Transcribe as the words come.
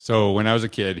So when I was a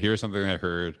kid, here's something I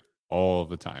heard all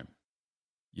the time.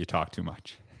 You talk too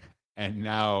much. And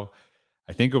now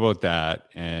I think about that,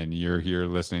 and you're here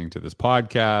listening to this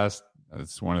podcast.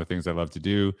 That's one of the things I love to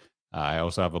do. I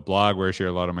also have a blog where I share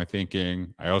a lot of my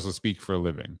thinking. I also speak for a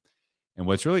living. And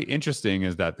what's really interesting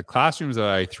is that the classrooms that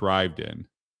I thrived in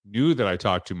knew that I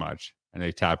talked too much, and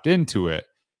they tapped into it,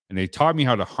 and they taught me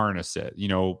how to harness it,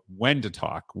 when to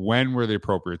talk, when were the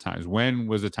appropriate times, when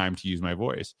was the time to use my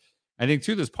voice. I think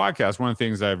through this podcast, one of the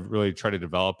things I've really tried to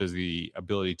develop is the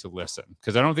ability to listen,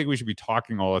 because I don't think we should be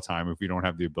talking all the time if we don't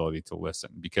have the ability to listen,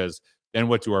 because then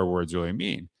what do our words really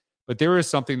mean? But there is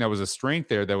something that was a strength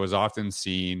there that was often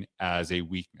seen as a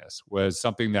weakness, was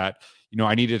something that,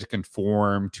 I needed to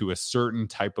conform to a certain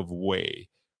type of way.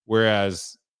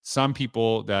 Whereas some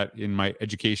people that in my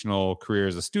educational career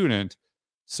as a student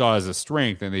saw as a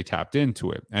strength and they tapped into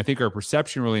it. And I think our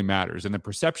perception really matters. And the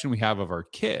perception we have of our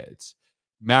kids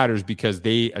matters because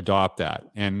they adopt that.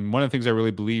 And one of the things I really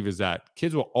believe is that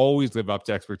kids will always live up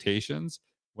to expectations,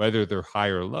 whether they're high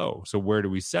or low. So where do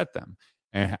we set them?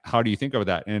 And how do you think of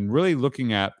that? And really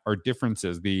looking at our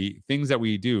differences, the things that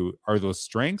we do, are those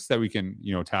strengths that we can,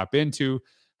 tap into.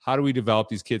 How do we develop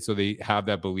these kids so they have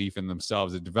that belief in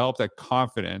themselves and develop that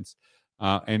confidence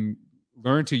and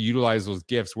learn to utilize those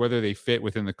gifts, whether they fit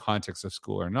within the context of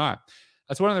school or not?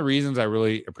 That's one of the reasons I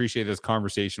really appreciate this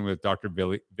conversation with Dr.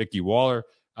 Vicki Waller.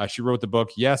 She wrote the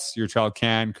book, Yes, Your Child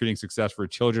Can, Creating Success for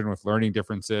Children with Learning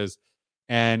Differences.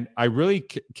 And I really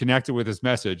connected with this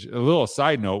message. A little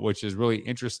side note, which is really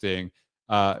interesting.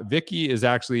 Vicki is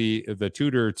actually the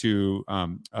tutor to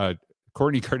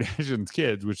Kourtney Kardashian's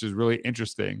kids, which is really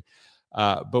interesting,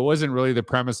 but wasn't really the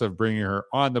premise of bringing her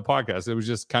on the podcast. It was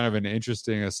just kind of an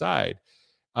interesting aside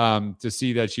to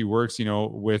see that she works,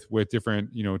 with different,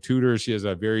 tutors. She has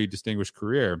a very distinguished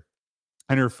career,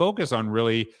 and her focus on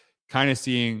really kind of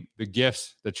seeing the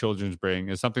gifts that children bring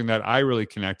is something that I really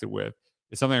connected with.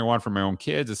 It's something I want for my own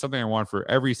kids. It's something I want for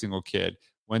every single kid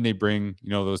when they bring,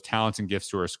 those talents and gifts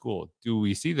to our school. Do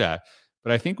we see that?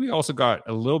 But I think we also got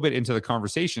a little bit into the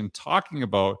conversation talking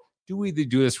about, do we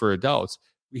do this for adults?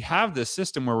 We have this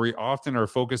system where we often are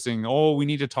focusing, we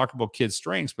need to talk about kids'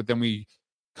 strengths, but then we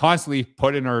constantly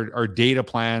put in our data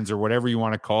plans or whatever you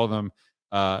want to call them,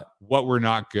 what we're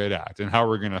not good at and how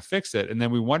we're going to fix it. And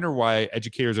then we wonder why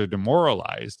educators are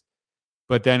demoralized,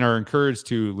 but then are encouraged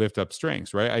to lift up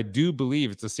strengths, right? I do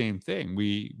believe it's the same thing.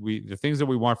 We the things that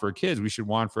we want for our kids, we should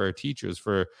want for our teachers,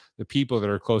 for the people that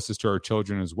are closest to our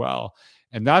children as well.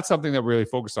 And that's something that we really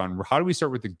focus on. How do we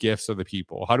start with the gifts of the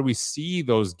people? How do we see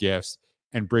those gifts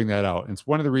and bring that out? And it's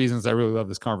one of the reasons I really love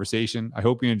this conversation. I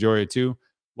hope you enjoy it too.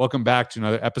 Welcome back to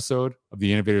another episode of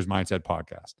the Innovators Mindset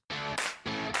Podcast.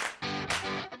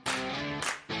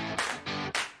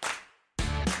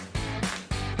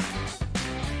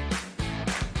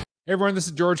 Hey everyone, this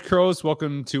is George Crows.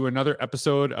 Welcome to another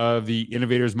episode of the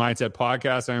Innovators Mindset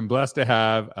Podcast. I'm blessed to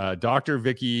have Dr.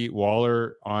 Vicki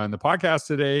Waller on the podcast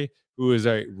today, who is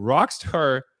a rock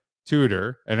star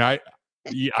tutor. And I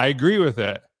agree with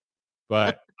it,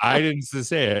 but I didn't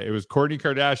say it. It was Kourtney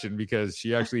Kardashian, because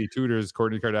she actually tutors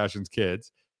Kourtney Kardashian's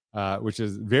kids, which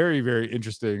is very, very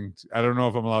interesting. I don't know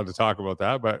if I'm allowed to talk about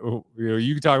that, but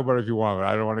you can talk about it if you want. But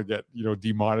I don't want to get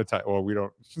demonetized. Well, we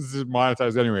don't. This is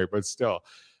monetized anyway, but still.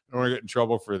 I don't want to get in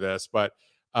trouble for this, but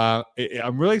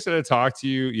I'm really excited to talk to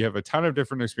you. You have a ton of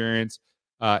different experience,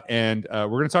 and we're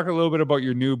going to talk a little bit about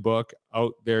your new book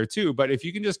out there too. But if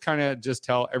you can just kind of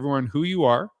tell everyone who you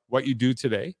are, what you do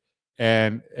today,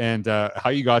 and how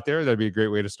you got there, that'd be a great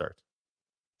way to start.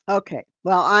 Okay.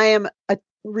 Well, I am a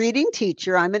reading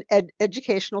teacher. I'm an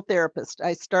educational therapist.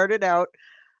 I started out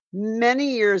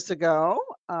many years ago.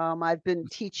 I've been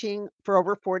teaching for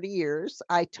over 40 years.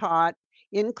 I taught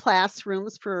in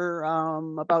classrooms for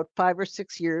about 5 or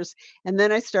 6 years. And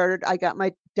then I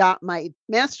got my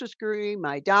master's degree,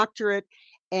 my doctorate,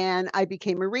 and I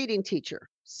became a reading teacher.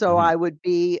 So I would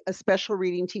be a special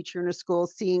reading teacher in a school,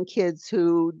 seeing kids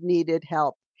who needed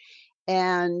help.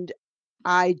 And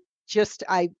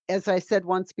as I said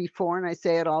once before, and I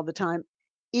say it all the time,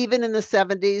 even in the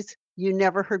 70s, you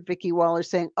never heard Vicki Waller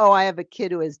saying, I have a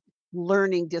kid who has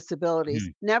learning disabilities.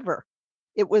 Never.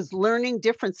 It was learning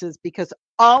differences, because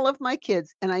all of my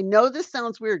kids, and I know this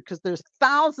sounds weird because there's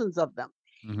thousands of them.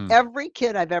 Every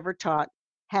kid I've ever taught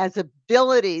has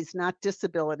abilities, not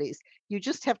disabilities. You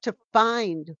just have to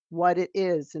find what it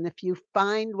is. And if you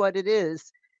find what it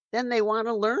is, then they want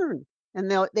to learn and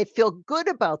they feel good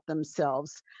about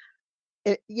themselves.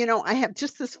 I have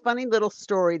just this funny little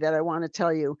story that I want to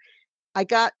tell you.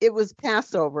 It was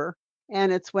Passover,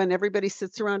 and it's when everybody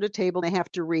sits around a table and they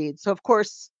have to read. So of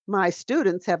course, my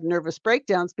students have nervous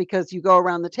breakdowns because you go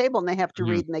around the table and they have to Mhm.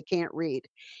 read and they can't read.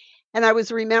 And I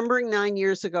was remembering 9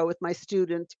 years ago with my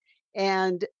student,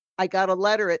 and I got a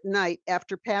letter at night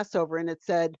after Passover, and it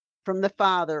said, "From the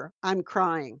father, I'm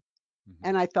crying." Mhm.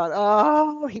 And I thought,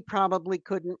 "Oh, he probably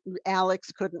couldn't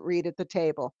Alex couldn't read at the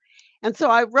table." And so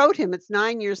I wrote him. It's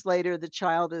 9 years later. The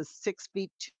child is 6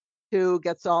 feet 2,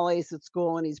 gets all A's at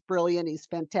school, and he's brilliant. He's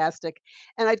fantastic.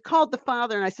 And I'd called the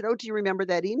father and I said, "Oh, do you remember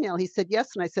that email?" He said, "Yes."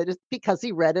 And I said, "It's because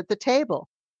he read at the table."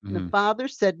 And the Mhm. father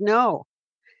said, "No,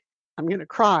 I'm going to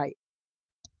cry."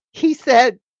 He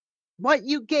said, "What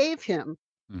you gave him,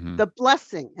 Mhm. the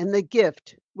blessing and the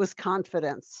gift was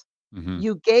confidence. Mhm.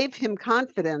 You gave him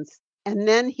confidence, and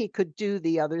then he could do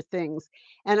the other things."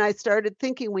 And I started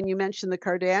thinking when you mentioned the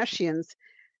Kardashians,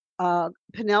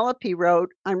 Penelope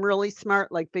wrote, "I'm really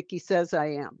smart like Vicky says I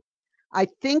am." I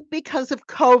think because of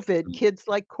COVID, kids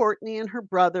like Courtney and her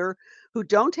brother who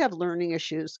don't have learning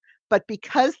issues, but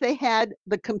because they had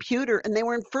the computer and they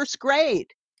were in first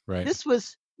grade. Right. This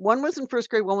was one was in first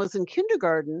grade, one was in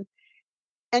kindergarten,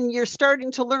 and you're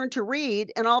starting to learn to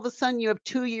read, and all of a sudden you have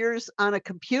 2 years on a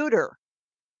computer.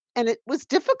 And it was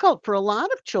difficult for a lot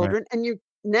of Right. children, and you're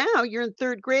in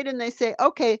 3rd grade and they say,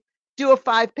 "Okay, do a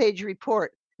 5-page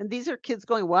report." And these are kids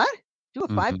going, "What? Do a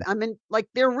 5?" Mhm. I mean, like,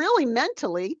 they're really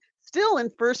mentally still in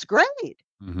 1st grade.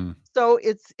 Mhm. So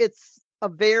it's a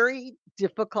very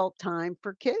difficult time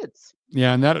for kids.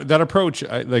 Yeah, and that approach,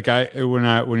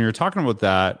 when you were talking about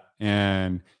that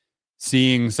and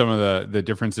seeing some of the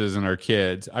differences in our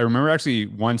kids, I remember actually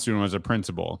one student was a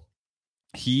principal.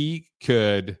 He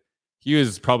could he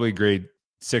was probably grade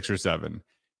 6 or 7,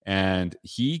 and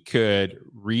he could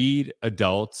read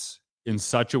adults in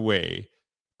such a way,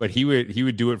 but he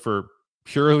would do it for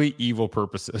purely evil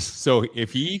purposes. So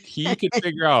if he could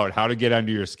figure out how to get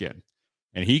under your skin,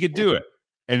 and he could do it.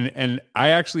 And I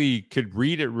actually could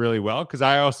read it really well because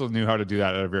I also knew how to do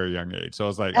that at a very young age. So I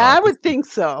was like, "Oh, I this would think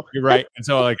so. you're right." And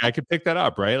so like I could pick that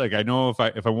up, right? Like I know if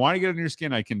I want to get under your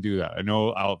skin, I can do that. I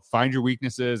know I'll find your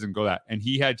weaknesses and go that. And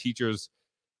he had teachers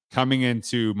coming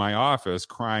into my office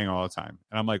crying all the time.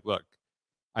 And I'm like, "Look,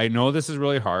 I know this is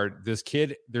really hard. This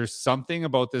kid, there's something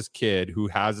about this kid who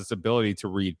has this ability to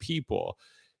read people.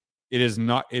 It is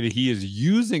not he is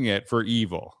using it for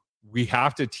evil. We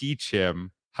have to teach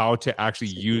him how to actually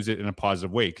use it in a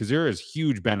positive way because there is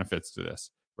huge benefits to this,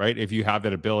 right? If you have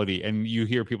that ability, and you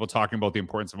hear people talking about the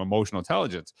importance of emotional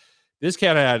intelligence. This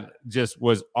cat had just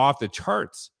was off the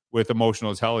charts with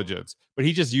emotional intelligence, but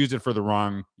he just used it for the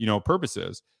wrong,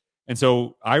 purposes. And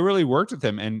so I really worked with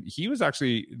him, and he was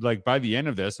actually like by the end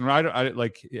of this, and I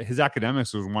like his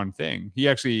academics was one thing. He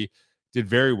actually did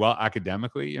very well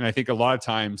academically, and I think a lot of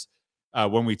times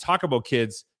when we talk about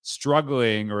kids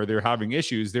struggling or they're having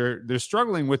issues, they're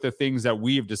struggling with the things that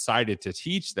we've decided to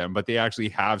teach them, but they actually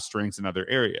have strengths in other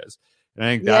areas. And I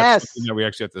think that's something Yes. that we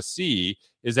actually have to see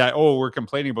is that, oh, we're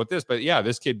complaining about this, but yeah,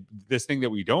 this thing that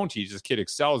we don't teach, this kid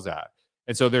excels at.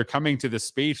 And so they're coming to this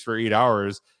space for 8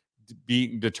 hours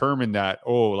being determined that,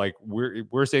 oh, like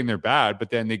we're saying they're bad,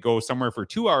 but then they go somewhere for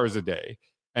 2 hours a day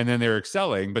and then they're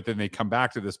excelling, but then they come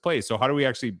back to this place. So how do we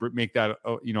actually make that,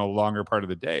 a longer part of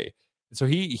the day? So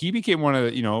he became one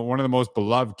of the most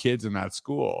beloved kids in that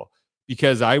school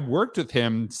because I worked with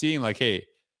him seeing like, hey,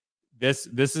 this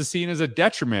is seen as a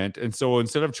detriment. And so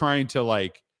instead of trying to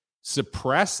like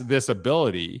suppress this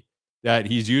ability that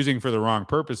he's using for the wrong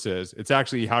purposes, it's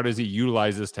actually how does he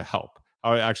utilize this to help?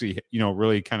 How it actually,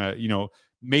 really kind of,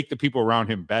 make the people around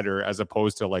him better as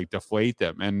opposed to like deflate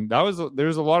them. And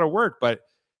there's a lot of work, but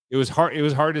it was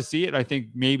hard to see it. I think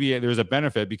maybe there's a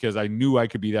benefit because I knew I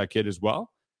could be that kid as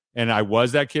well. And I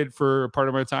was that kid for part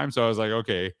of my time. So I was like,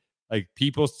 okay, like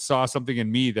people saw something in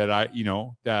me that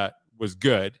that was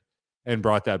good and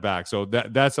brought that back. So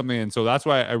that's something. And so that's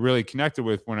why I really connected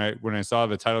with when I saw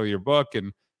the title of your book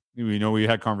and we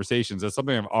had conversations. That's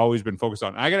something I've always been focused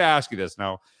on. I got to ask you this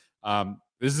now.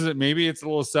 This is maybe it's a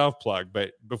little self plug,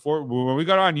 but before when we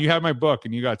got on, you had my book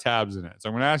and you got tabs in it. So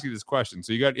I'm going to ask you this question.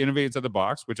 So you got Innovate Inside the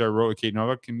Box, which I wrote with Kate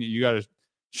Novak. You got to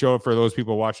show it for those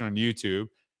people watching on YouTube.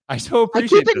 I so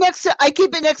appreciate this. I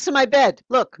keep it next to my bed.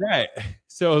 Look. Right.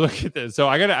 So look at this. So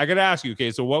I gotta ask you,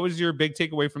 okay, so what was your big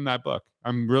takeaway from that book?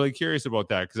 I'm really curious about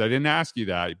that because I didn't ask you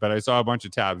that, but I saw a bunch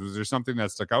of tabs. Was there something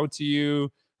that stuck out to you?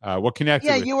 What connected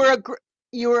Yeah, with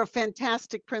you were a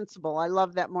fantastic principal. I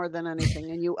love that more than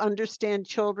anything. And you understand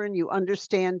children, you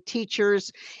understand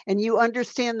teachers, and you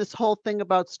understand this whole thing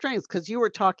about strengths because you were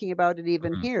talking about it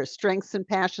even Mhm. here, strengths and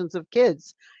passions of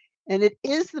kids. And it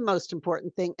is the most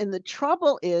important thing. And the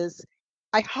trouble is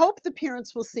I hope the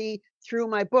parents will see through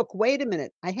my book, wait a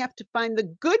minute, I have to find the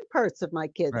good parts of my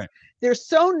kids. Right. They're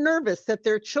so nervous that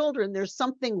their children, there's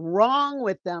something wrong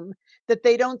with them, that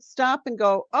they don't stop and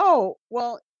go, oh,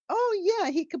 well, oh yeah,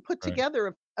 he could put Right.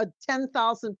 together a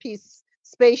 10,000 piece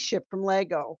spaceship from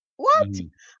Lego. What?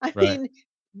 Mhm. I Right. mean,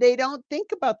 they don't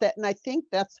think about that. And I think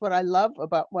that's what I love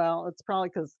about, well, it's probably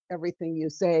because everything you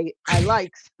say I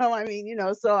like. So, I mean,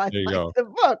 so I There you like go. the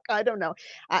book. I don't know.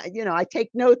 I take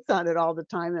notes on it all the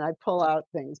time and I pull out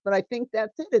things. But I think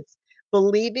that's it. It's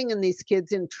believing in these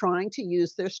kids and trying to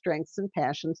use their strengths and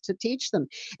passions to teach them.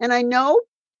 And I know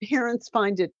parents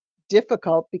find it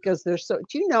difficult because they're so,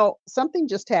 do you know, something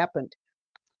just happened.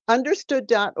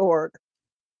 Understood.org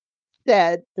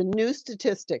said the new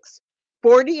statistics,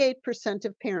 48%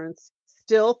 of parents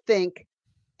still think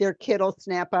their kid will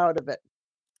snap out of it.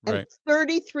 And Right.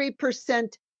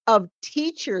 33% of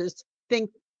teachers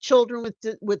think children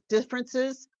with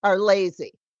differences are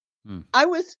lazy. Hmm. I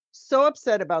was so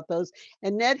upset about those.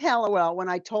 And Ned Hallowell, when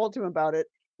I told him about it,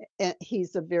 and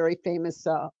he's a very famous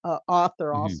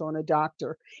author Mhm. also and a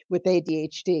doctor with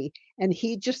ADHD. And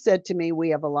he just said to me, we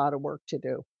have a lot of work to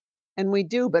do. And we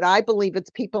do, but I believe it's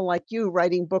people like you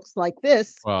writing books like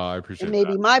this, Well, I and appreciate that.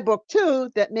 maybe my book too,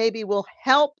 that maybe will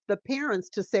help the parents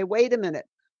to say, wait a minute,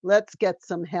 let's get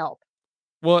some help.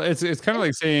 Well, it's kind of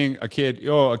like saying a kid,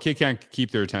 oh, a kid can't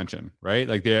keep their attention, right?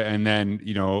 Like they, and then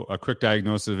a quick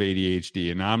diagnosis of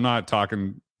ADHD. And I'm not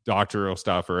talking doctoral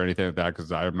stuff or anything like that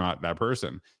because I'm not that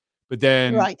person. But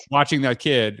then Right. watching that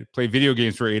kid play video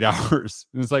games for 8 hours,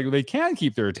 and it's like they can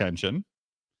keep their attention,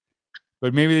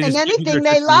 but maybe they And just can't keep their anything they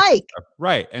attention on the good like. stuff.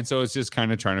 Right. And so it's just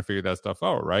kind of trying to figure that stuff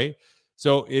out, right?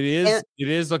 So And it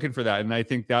is looking for that. And I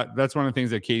think that's one of the things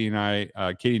that Katie and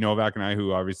I, Katie Novak and I,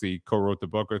 who obviously co-wrote the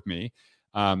book with me,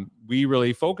 we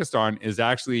really focused on is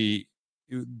actually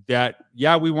that,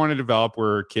 yeah, we want to develop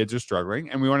where kids are struggling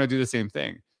and we want to do the same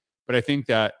thing. But I think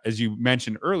that, as you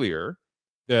mentioned earlier,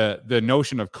 the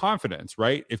notion of confidence,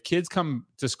 right? If kids come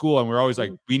to school and we're always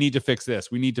like, we need to fix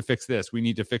this, we need to fix this, we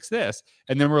need to fix this.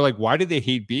 And then we're like, why do they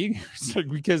hate being here? It's like,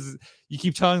 because you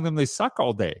keep telling them they suck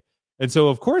all day. And so,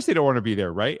 of course, they don't want to be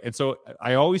there, right? And so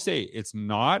I always say it's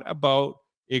not about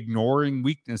ignoring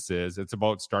weaknesses. It's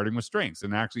about starting with strengths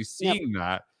and actually yep. seeing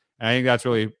that. And I think that's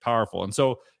really powerful. And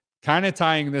so kind of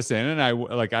tying this in,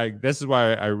 and this is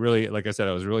why I really, like I said,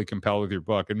 I was really compelled with your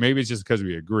book. And maybe it's just because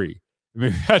we agree.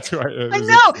 Maybe that's why. I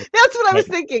know. That's what I was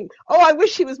thinking. Oh, I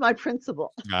wish he was my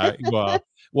principal.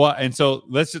 Well, and so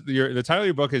the title of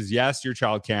your book is Yes, Your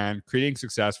Child Can, Creating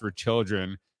Success for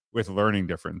Children with Learning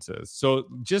Differences. So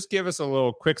just give us a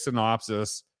little quick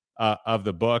synopsis of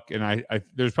the book. And I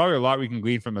there's probably a lot we can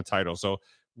glean from the title. So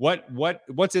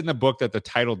what's in the book that the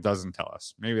title doesn't tell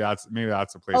us? Maybe that's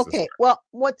the place. Okay. Well,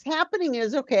 what's happening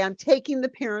is, okay, I'm taking the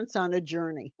parents on a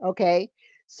journey. Okay.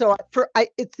 So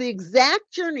it's the exact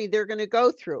journey they're going to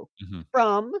go through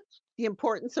from the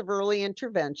importance of early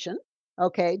intervention.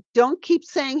 Okay. Don't keep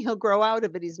saying he'll grow out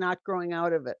of it. He's not growing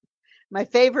out of it. My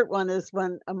favorite one is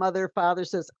when a mother or father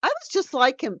says, I was just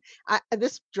like him.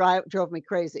 This drove me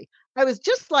crazy. I was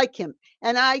just like him.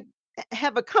 And I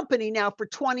have a company now for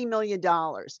 $20 million.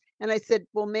 And I said,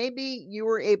 well, maybe you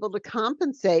were able to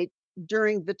compensate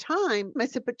during the time. I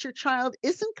said, but your child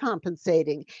isn't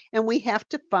compensating and we have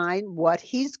to find what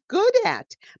he's good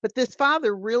at. But this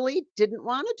father really didn't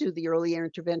want to do the early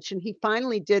intervention. He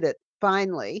finally did it.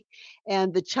 Finally,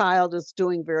 and the child is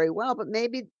doing very well, but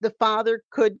maybe the father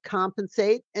could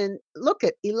compensate. And look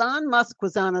at Elon Musk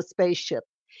was on a spaceship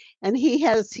and he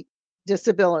has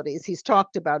disabilities. He's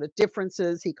talked about it,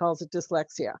 differences. He calls it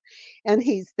dyslexia. And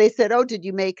they said, oh,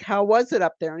 how was it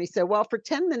up there? And he said, well, for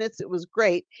 10 minutes, it was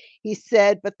great. He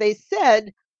said, but they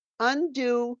said,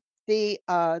 undo the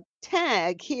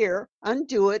tag here,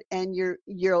 undo it, and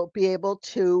you'll be able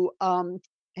to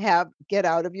get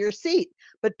out of your seat.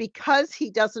 But because he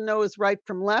doesn't know his right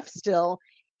from left still,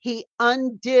 he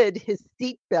undid his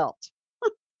seat belt,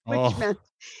 which meant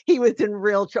he was in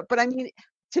real trouble. But I mean,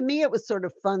 to me, it was sort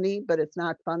of funny, but it's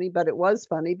not funny, but it was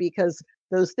funny because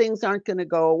those things aren't going to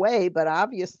go away, but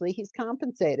obviously he's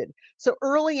compensated. So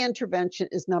early intervention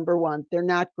is number one. They're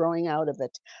not growing out of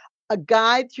it. A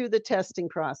guide through the testing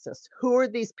process. Who are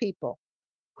these people?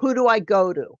 Who do I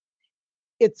go to?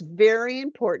 It's very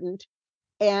important.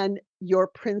 And your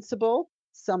principal,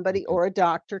 somebody or a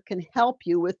doctor can help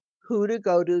you with who to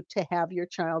go to have your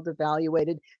child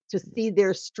evaluated, to see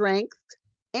their strengths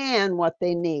and what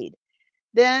they need.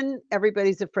 Then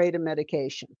everybody's afraid of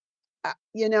medication.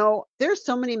 There's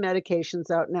so many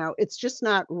medications out now. It's just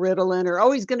not Ritalin or,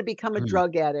 oh, he's going to become a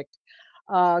drug addict.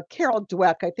 Carol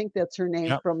Dweck, I think that's her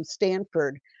name, from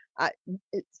Stanford.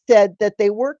 it said that they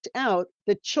worked out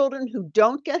the children who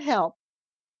don't get help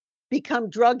become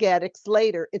drug addicts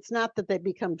later. It's not that they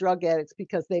become drug addicts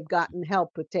because they've gotten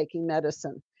help with taking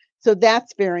medicine. So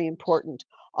that's very important.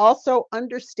 Also,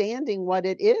 understanding what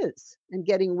it is and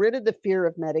getting rid of the fear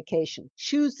of medication,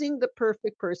 choosing the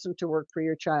perfect person to work for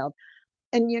your child.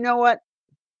 And you know what?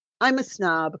 I'm a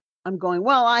snob. I'm going,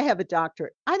 well, I have a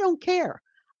doctorate. I don't care.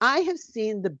 I have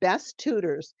seen the best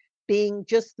tutors being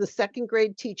just the second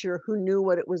grade teacher who knew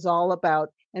what it was all about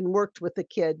and worked with a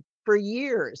kid for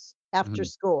years after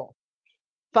school.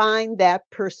 Find that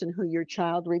person who your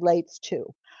child relates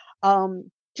to.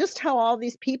 Just how all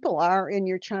these people are in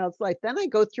your child's life. Then I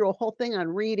go through a whole thing on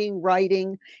reading,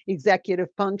 writing, executive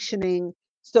functioning,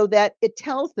 so that it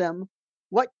tells them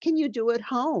what can you do at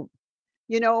home.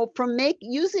 From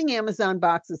using Amazon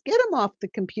boxes, get them off the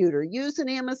computer, use an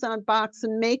Amazon box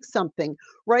and make something.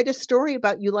 Write a story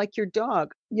about you like your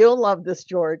dog. You'll love this,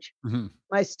 George.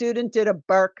 My student did a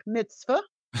bark mitzvah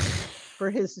for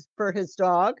his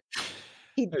dog.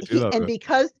 And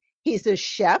because he's a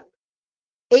chef,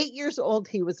 8 years old,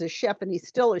 he was a chef, and he's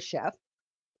still a chef.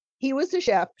 He was a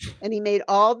chef, and he made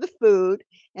all the food,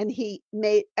 and he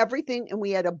made everything, and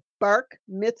we had a bark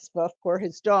mitzvah for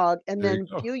his dog. And then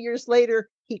a few years later,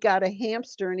 he got a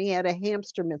hamster, and he had a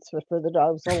hamster mitzvah for the dog.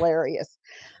 It was hilarious.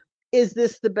 Is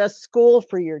this the best school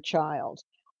for your child?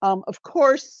 Of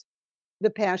course, the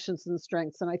passions and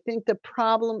strengths. And I think the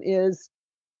problem is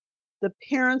the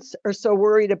parents are so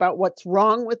worried about what's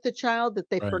wrong with the child that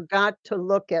they forgot to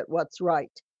look at what's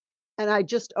right. And I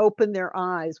just open their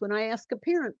eyes. When I ask a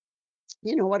parent,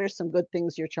 what are some good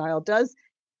things your child does?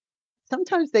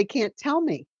 Sometimes they can't tell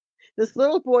me. This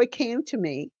little boy came to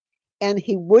me and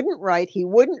he wouldn't write, he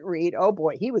wouldn't read. Oh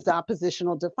boy, he was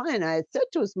oppositional defiant. I had said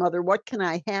to his mother, what can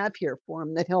I have here for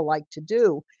him that he'll like to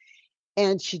do?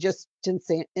 And she just didn't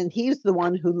say it. And he's the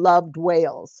one who loved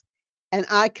whales. And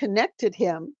I connected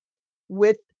him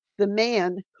with the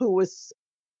man who was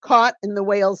caught in the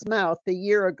whale's mouth a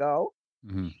year ago.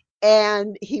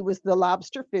 And he was the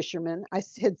lobster fisherman. I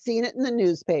had seen it in the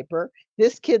newspaper.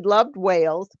 This kid loved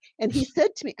whales. And he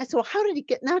said to me, I said, well, how did he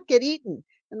not get eaten?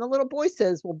 And the little boy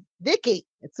says, well, Vicky,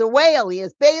 it's a whale. He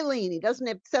has baleen. He doesn't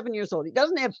have 7 years old. He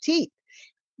doesn't have teeth.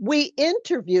 We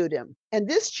interviewed him. And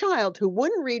this child who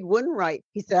wouldn't read, wouldn't write,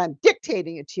 he said, I'm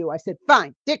dictating it to you. I said,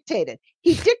 fine, dictate it.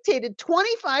 He dictated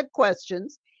 25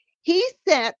 questions. He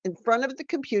sat in front of the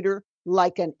computer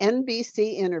like an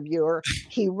NBC interviewer.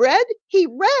 He read, he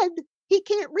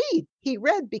can't read. He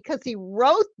read because he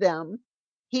wrote them.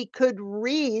 He could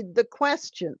read the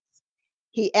questions.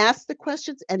 He asked the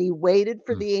questions and he waited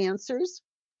for the answers.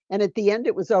 And at the end,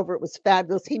 it was over. It was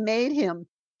fabulous. He made him.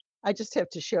 I just have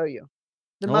to show you.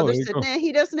 The mother said, nah,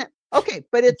 he doesn't have. Okay,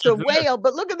 but it's a whale.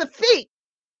 But look at the feet.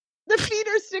 The feet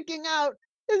are sticking out.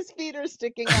 His feet are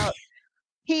sticking out.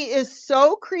 He is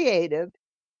so creative,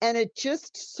 and it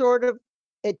just sort of,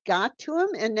 it got to him.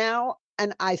 And now,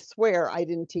 and I swear I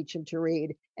didn't teach him to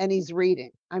read, and he's reading.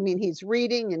 I mean, he's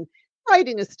reading, and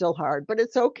writing is still hard, but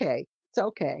it's okay. It's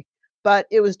okay. But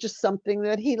it was just something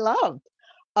that he loved.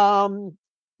 And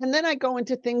then I go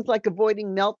into things like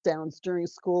avoiding meltdowns during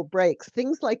school breaks,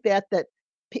 things like that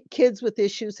kids with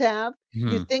issues have.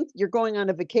 You think you're going on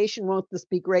a vacation, won't this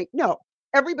be great? No,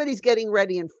 everybody's getting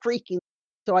ready and freaking.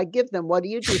 So I give them, what do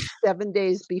you do 7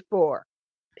 days before?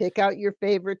 Pick out your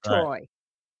favorite toy.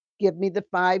 Give me the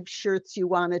 5 shirts you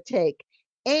want to take.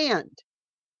 And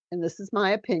this is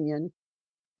my opinion,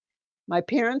 my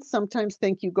parents sometimes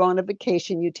think you go on a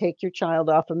vacation, you take your child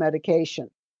off of medication.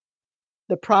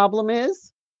 The problem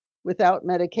is, without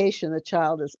medication, the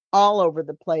child is all over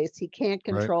the place. He can't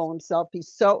control himself.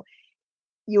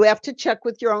 You have to check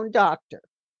with your own doctor.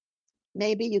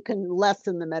 Maybe you can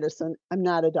lessen the medicine. I'm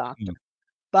not a doctor.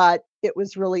 But it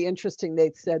was really interesting.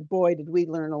 They said, boy, did we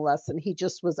learn a lesson. He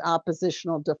just was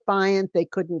oppositional defiant. They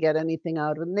couldn't get anything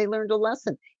out of him. They learned a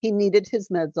lesson. He needed his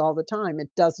meds all the time. It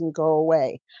doesn't go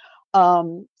away.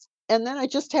 And then I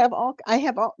just have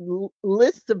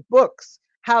lists of books,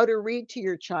 how to read to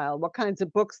your child, what kinds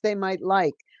of books they might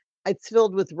like. It's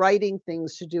filled with writing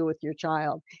things to do with your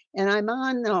child. And I'm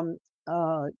on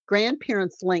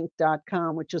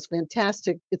grandparentslink.com, which is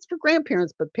fantastic. It's for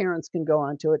grandparents, but parents can go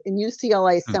onto it. And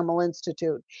UCLA Semel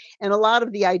Institute. And a lot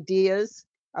of the ideas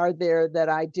are there that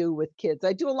I do with kids.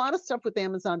 I do a lot of stuff with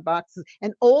Amazon boxes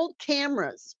and old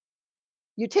cameras.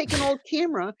 You take an old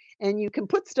camera and you can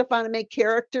put stuff on and make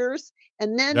characters.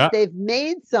 And then they've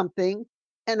made something.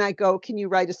 And I go, can you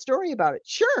write a story about it?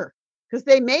 Sure. Because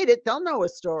they made it, they'll know a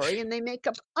story, and they make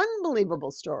up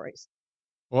unbelievable stories.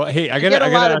 Well, hey, I get a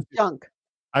lot of junk.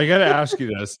 I got to ask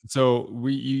you this. So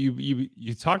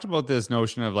you talked about this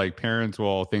notion of like parents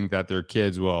will think that their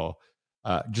kids will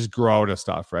just grow out of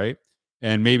stuff, right?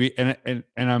 And maybe and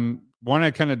I'm want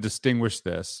to kind of distinguish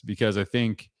this because I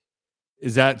think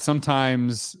is that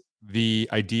sometimes the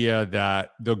idea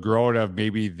that they'll grow out of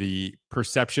maybe the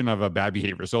perception of a bad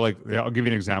behavior. So like I'll give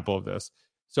you an example of this.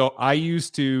 So I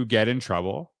used to get in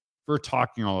trouble for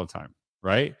talking all the time,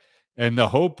 right? And the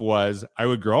hope was I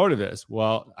would grow out of this.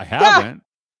 Well, I Yeah, haven't.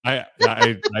 I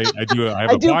do. I have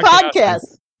I a do podcast.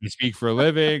 podcasts. I speak for a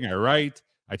living. I write.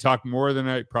 I talk more than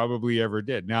I probably ever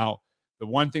did. Now, the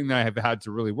one thing that I have had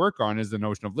to really work on is the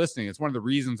notion of listening. It's one of the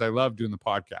reasons I love doing the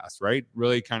podcast, right?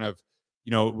 Really kind of,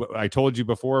 I told you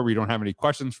before, we don't have any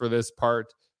questions for this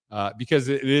part because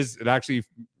it actually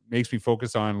makes me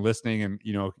focus on listening and,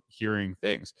 hearing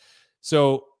things.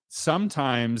 So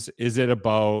sometimes is it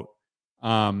about,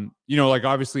 like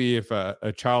obviously if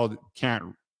a child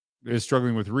is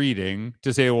struggling with reading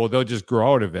to say, well, they'll just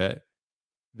grow out of it.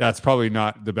 That's probably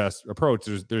not the best approach.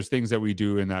 There's things that we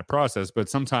do in that process, but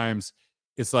sometimes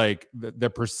it's like the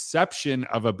perception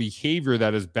of a behavior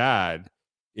that is bad.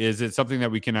 Is it something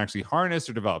that we can actually harness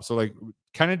or develop? So like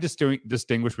kind of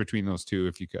distinguish between those two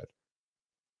if you could.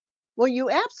 Well, you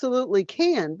absolutely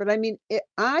can, but I mean,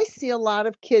 I see a lot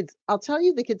of kids. I'll tell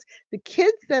you, the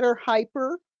kids that are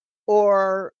hyper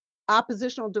or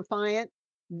oppositional defiant,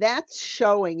 that's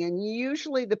showing, and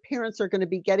usually the parents are going to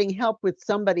be getting help with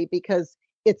somebody because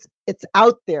it's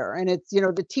out there, and it's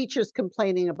the teachers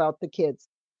complaining about the kids.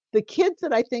 The kids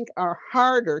that I think are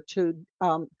harder to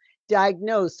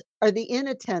diagnose are the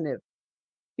inattentive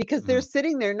because they're Mhm.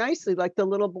 sitting there nicely, like the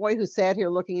little boy who sat here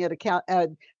looking at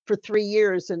for 3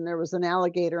 years, and there was an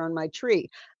alligator on my tree.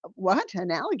 What?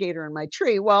 An alligator on my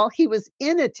tree? Well, he was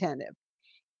inattentive.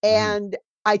 Mhm. And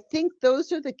I think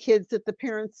those are the kids that the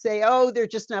parents say, "Oh, they're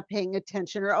just not paying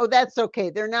attention," or, "Oh, that's okay.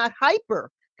 They're not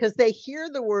hyper," because they hear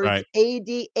the words Right.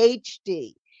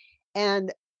 ADHD.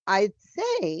 And I'd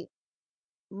say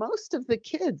most of the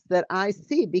kids that I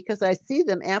see, because I see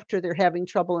them after they're having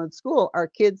trouble in school, are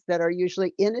kids that are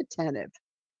usually inattentive.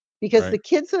 Because Right. the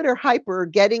kids that are hyper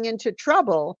getting into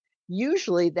trouble,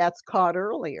 usually that's caught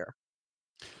earlier.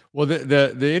 Well,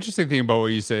 the interesting thing about what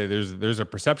you say, there's a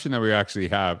perception that we actually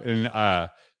have, and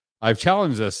I've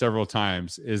challenged this several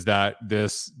times. Is that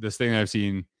this thing I've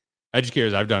seen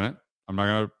educators? I've done it. I'm not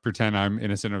going to pretend I'm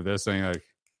innocent of this. Saying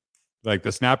like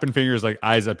the snapping fingers, like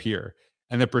eyes up here,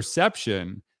 and the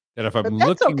perception that if I'm But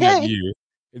that's looking at okay. you,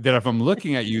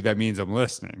 that means I'm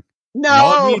listening, and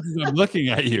all it No. means is I'm looking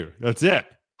at you. That's it,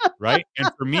 right? And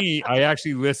for me, I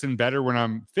actually listen better when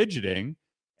I'm fidgeting.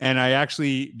 And I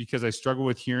actually, because I struggle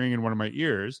with hearing in one of my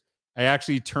ears, I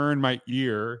actually turn my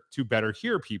ear to better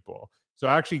hear people. So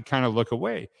I actually kind of look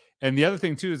away. And the other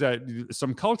thing too is that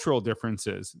some cultural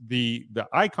differences. The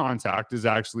eye contact is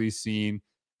actually seen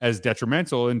as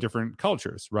detrimental in different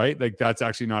cultures, right? Like that's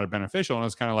actually not a beneficial. And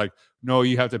it's kind of like, no,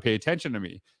 you have to pay attention to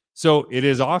me. So it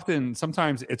is often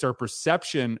sometimes it's our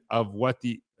perception of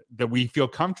that we feel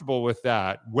comfortable with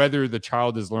that, whether the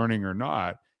child is learning or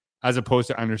not, as opposed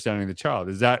to understanding the child.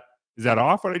 Is that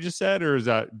off what I just said, or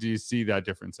do you see that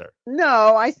difference there?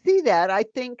 No, I see that. I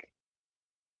think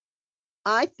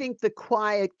the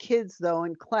quiet kids though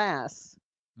in class,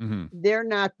 Hmm. they're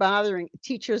not bothering.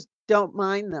 Teachers don't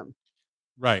mind them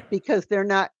Right. because they're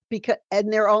not because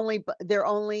and they're only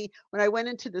when I went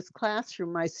into this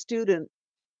classroom, my student,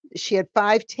 she had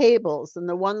 5 tables, and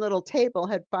the one little table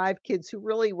had 5 kids who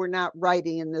really were not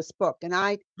writing in this book, and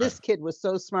Right. this kid was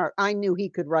so smart, I knew he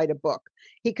could write a book.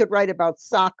 He could write about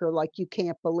soccer like you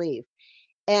can't believe,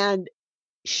 and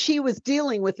she was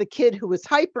dealing with a kid who was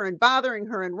hyper and bothering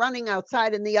her and running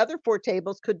outside, and the other 4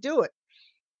 tables could do it,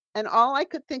 and all I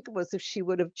could think was if she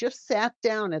would have just sat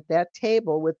down at that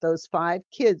table with those 5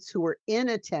 kids who were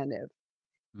inattentive,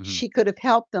 Hmm. she could have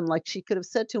helped them, like, she could have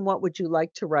said to him, "What would you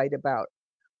like to write about?"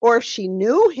 Or if she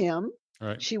knew him,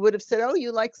 Right. she would have said, "Oh,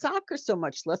 you like soccer so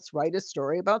much. Let's write a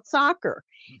story about soccer."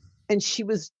 And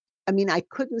I mean, I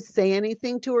couldn't say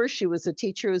anything to her. She was a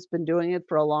teacher who's been doing it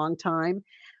for a long time,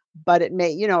 but it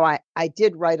may, I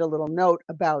did write a little note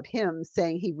about him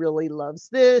saying he really loves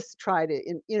this, try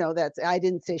to, that's, I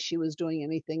didn't say she was doing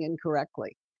anything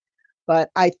incorrectly. But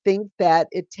I think that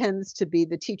it tends to be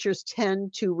the teachers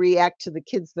tend to react to the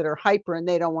kids that are hyper and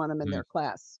they don't want them in Mhm. their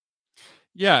class.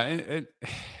 Yeah.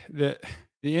 The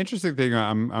the interesting thing,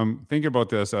 I'm thinking about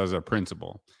this as a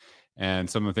principal, and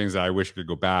some of the things that I wish I could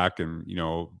go back and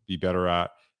be better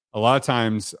at. A lot of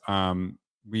times,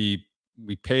 we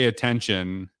pay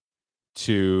attention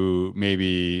to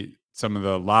maybe some of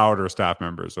the louder staff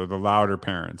members or the louder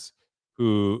parents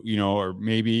who, or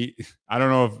maybe, I don't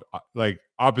know if like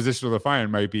oppositional defiant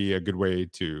might be a good way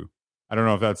to, I don't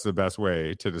know if that's the best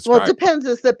way to describe. Well, it depends.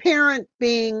 Is the parent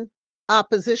being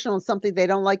oppositional in something they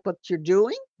don't like what you're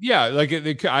doing? Yeah, like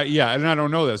and I don't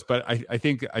know this, but I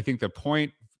think the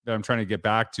point that I'm trying to get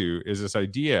back to is this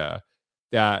idea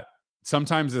that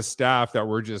sometimes the staff that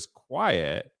were just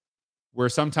quiet were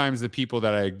sometimes the people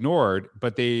that I ignored,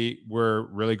 but they were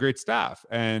really great staff,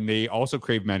 and they also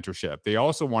craved mentorship. They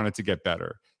also wanted to get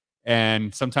better.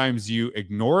 And sometimes you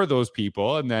ignore those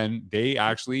people, and then they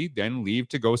actually then leave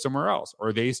to go somewhere else,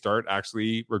 or they start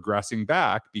actually regressing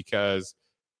back because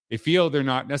they feel they're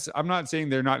not necessarily, I'm not saying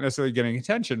they're not necessarily getting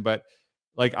attention, but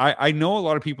like I know a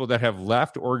lot of people that have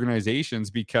left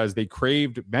organizations because they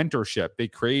craved mentorship, they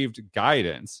craved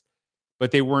guidance,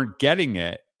 but they weren't getting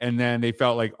it. And then they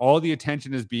felt like all the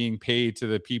attention is being paid to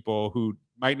the people who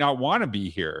might not want to be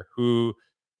here, who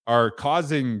are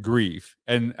causing grief.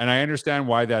 And I understand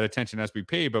why that attention has to be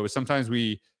paid, but sometimes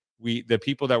the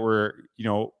people that were,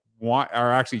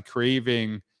 are actually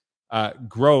craving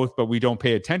growth, but we don't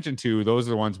pay attention to, those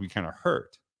are the ones we kind of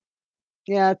hurt.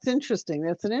 Yeah, it's interesting.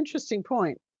 That's an interesting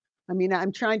point. I mean,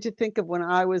 I'm trying to think of when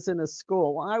I was in a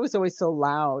school. I was always so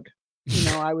loud.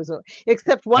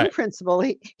 Except one principal,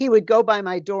 he would go by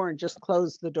my door and just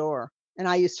close the door. And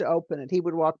I used to open it. He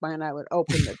would walk by and I would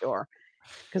open the door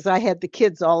because I had the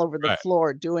kids all over the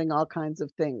floor doing all kinds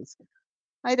of things.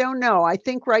 I don't know. I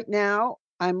think right now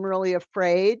I'm really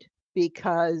afraid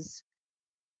because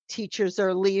teachers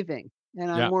are leaving, and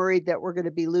I'm worried that we're going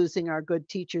to be losing our good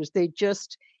teachers.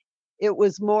 It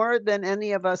was more than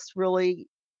any of us really,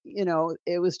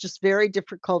 it was just very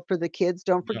difficult for the kids.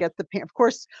 Don't forget of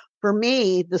course, for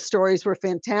me, the stories were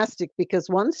fantastic because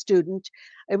one student,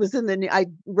 I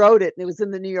wrote it and it was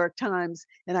in the New York Times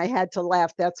and I had to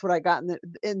laugh. That's what I got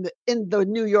in the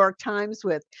New York Times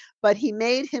with, but he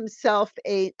made himself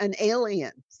an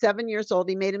alien, 7 years old.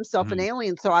 He made himself an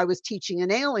alien. So I was teaching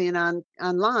an alien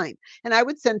online, and I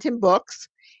would send him books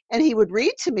and he would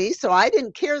read to me. So I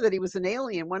didn't care that he was an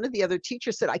alien. One of the other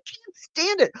teachers said, "I can't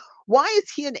stand it. Why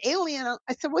is he an alien?"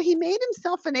 I said, "Well, he made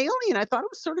himself an alien." I thought it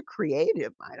was sort of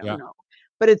creative. I don't know.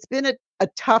 But it's been a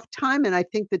tough time. And I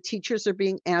think the teachers are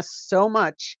being asked so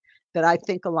much that I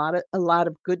think a lot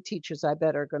of good teachers, I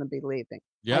bet, are going to be leaving.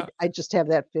 Yeah. I just have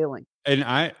that feeling. And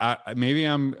I maybe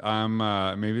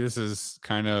maybe this is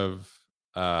kind of,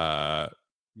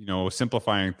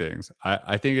 simplifying things.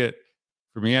 I think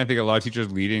for me, I think a lot of teachers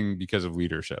leading because of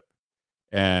leadership,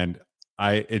 and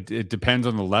it depends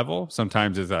on the level.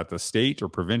 Sometimes it's at the state or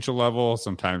provincial level.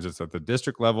 Sometimes it's at the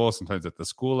district level. Sometimes at the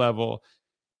school level,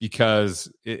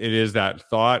 because it is that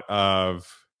thought of,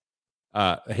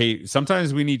 hey,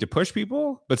 sometimes we need to push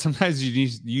people, but sometimes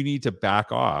you need to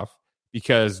back off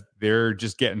because they're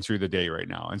just getting through the day right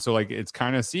now. And so like, it's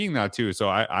kind of seeing that too. So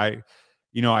I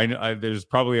there's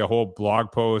probably a whole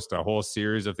blog post, a whole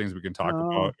series of things we can talk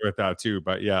about with that too.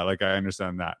 But yeah, like I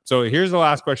understand that. So here's the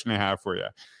last question I have for you.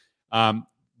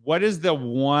 What is the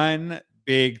one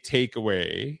big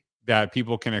takeaway that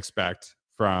people can expect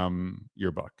from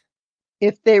your book?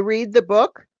 If they read the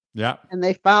book, and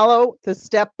they follow the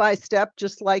step by step,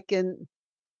 just like in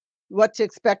What to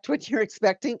Expect, What You're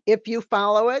Expecting, if you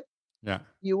follow it,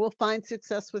 you will find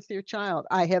success with your child.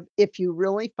 If you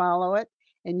really follow it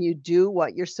and you do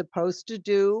what you're supposed to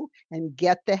do and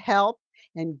get the help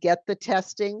and get the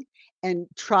testing and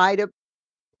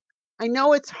I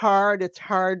know it's hard. It's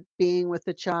hard being with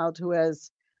a child who has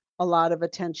a lot of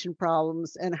attention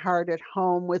problems, and hard at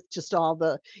home with just all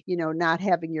the, not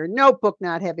having your notebook,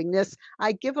 not having this.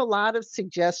 I give a lot of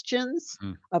suggestions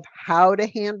of how to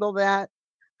handle that,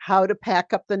 how to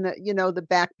pack up the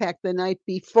backpack the night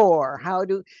before,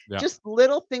 just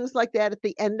little things like that at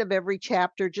the end of every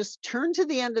chapter. Just turn to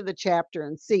the end of the chapter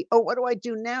and see, oh, what do I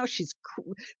do now?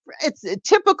 It's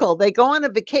typical. They go on a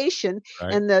vacation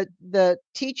and the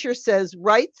teacher says,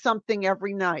 write something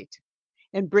every night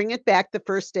and bring it back the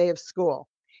first day of school.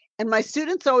 And my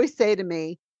students always say to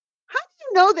me, "How do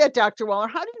you know that, Dr. Waller?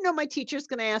 How do you know my teacher's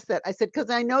going to ask that?" I said, "Because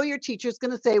I know your teacher's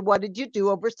going to say, 'What did you do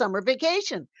over summer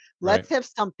vacation?' Let's have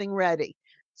something ready."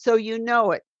 So you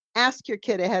know it. Ask your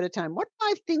kid ahead of time, "What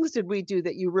 5 things did we do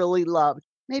that you really loved?"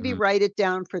 Maybe write it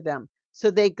down for them.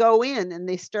 So they go in and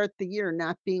they start the year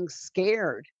not being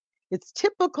scared. It's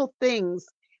typical things.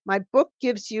 My book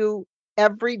gives you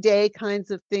everyday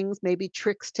kinds of things, maybe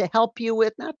tricks to help you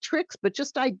with, not tricks, but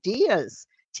just ideas,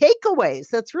 takeaways.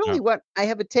 That's really what I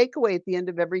have, a takeaway at the end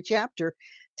of every chapter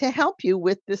to help you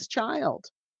with this child.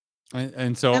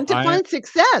 And to find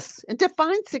success,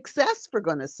 for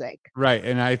goodness sake. Right.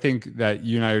 And I think that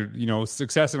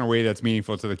success in a way that's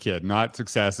meaningful to the kid, not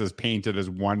success as painted as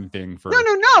one thing for.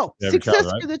 No. No, Every child,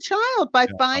 success right? for the child by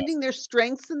Yeah. finding their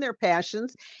strengths and their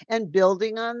passions and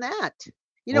building on that.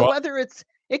 Well, Whether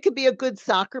it could be a good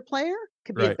soccer player,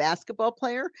 could be a right. basketball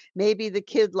player. Maybe the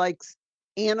kid likes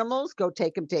animals, go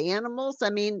take them to animals. I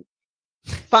mean,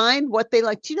 find what they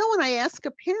like. Do you know when I ask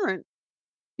a parent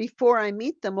before I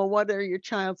meet them, well, what are your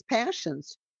child's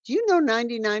passions? Do you know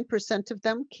 99% of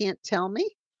them can't tell me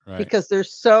Right. because they're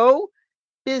so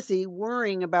busy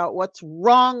worrying about what's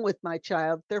wrong with my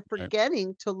child, they're Right.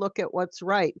 forgetting to look at what's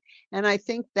right. And I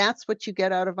think that's what you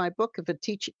get out of my book.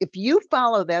 If you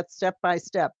follow that step by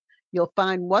step, you'll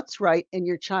find what's right and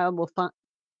your child will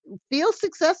feel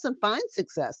success and find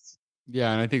success.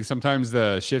 Yeah, and I think sometimes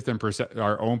the shift in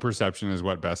our own perception is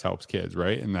what best helps kids,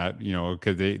 right? And that,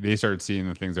 because they start seeing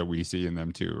the things that we see in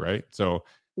them too, right? So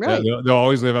Right. they'll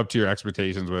always live up to your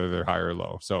expectations, whether they're high or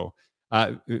low. So,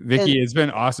 And Vicky, it's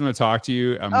been awesome to talk to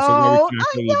you. I'm so glad we oh, I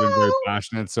connected. You've been very know.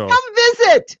 passionate. So, Come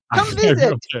visit. Come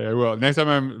visit. okay, I will. Next time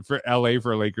I'm for LA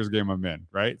for a Lakers game, I'm in,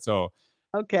 right? So,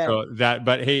 Okay.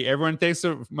 but hey, everyone, thanks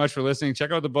so much for listening.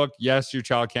 Check out the book, Yes, Your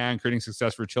Child Can, Creating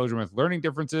Success for Children with Learning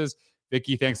Differences.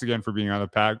 Vicky, thanks again for being on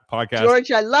the podcast.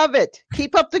 George, I love it.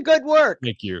 Keep up the good work.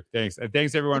 Thank you. Thanks. And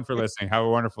thanks everyone for listening. Have a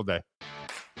wonderful day.